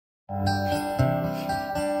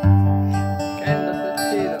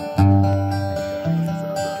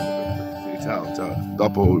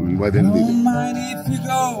Dopo mi vai del video. I don't mind if you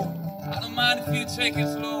go, I don't mind if you take it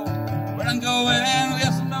slow. Where I'm going,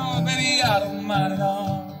 yes or no, baby, I don't mind at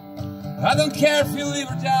all. I don't care if you live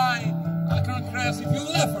or die, I can't crash if you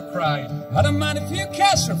laugh or cry. I don't mind if you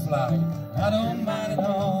catch or fly, I don't mind at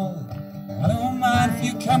all. I don't mind if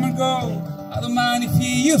you come or go, I don't mind if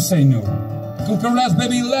you say no. Cook or less,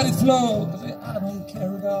 baby, let it flow, 'cause I don't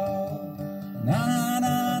care at all. Na na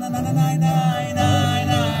na na na na na na na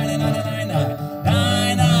na na na.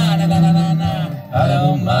 I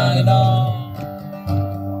don't mind at all.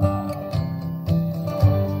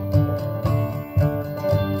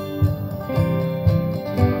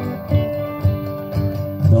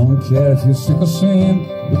 I don't care if you're sick or sin.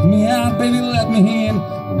 Look me out, baby, let me in.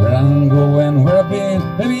 Where I'm going, where I've been,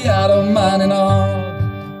 baby, I don't mind at all.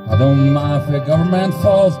 I don't mind if the government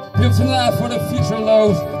falls, lives in life for the future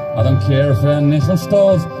lows. I don't care if a nation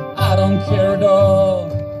stalls, I don't care at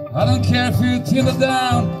all. I don't care if you till it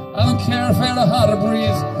down, I don't care if I a harder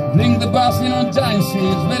breeze. Bring the bus in on giant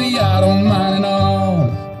seats, baby, I don't mind at all.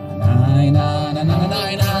 Nine, nine, nine, nine,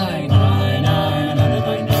 nine, nine, nine, nine, nine,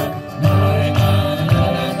 nine, nine.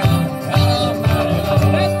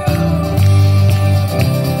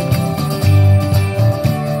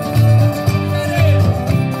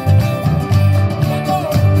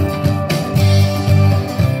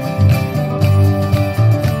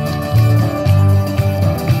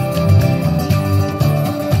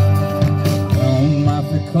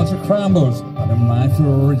 Culture crumbles, I don't mind if your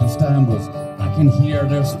origin stumbles. I can hear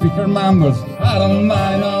their speaker mumbles, I don't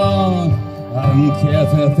mind, no. I don't care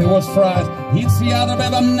if there was fright, it's the other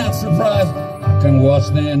babe, I'm not surprised. I can watch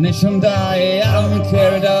the nation die, I don't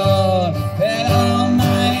care at all. And I don't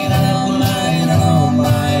mind, I don't mind, I don't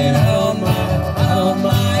mind, I don't mind, I don't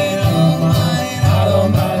mind, I don't mind, I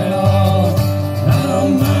don't mind at all. I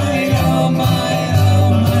don't mind, I don't mind, I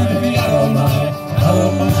don't mind, baby, I don't mind, I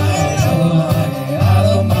don't mind, I don't mind.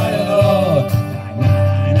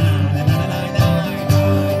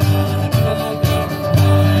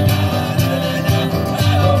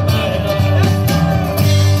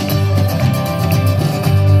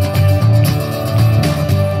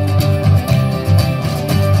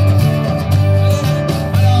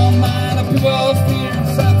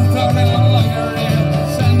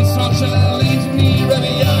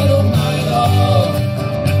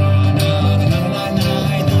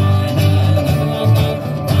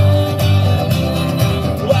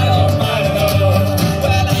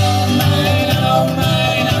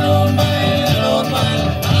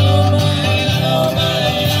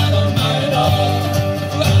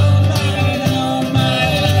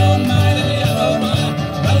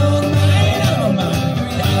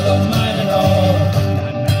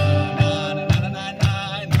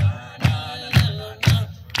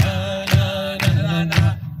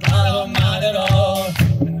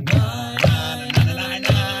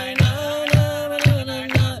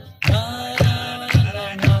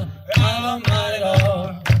 I don't mind.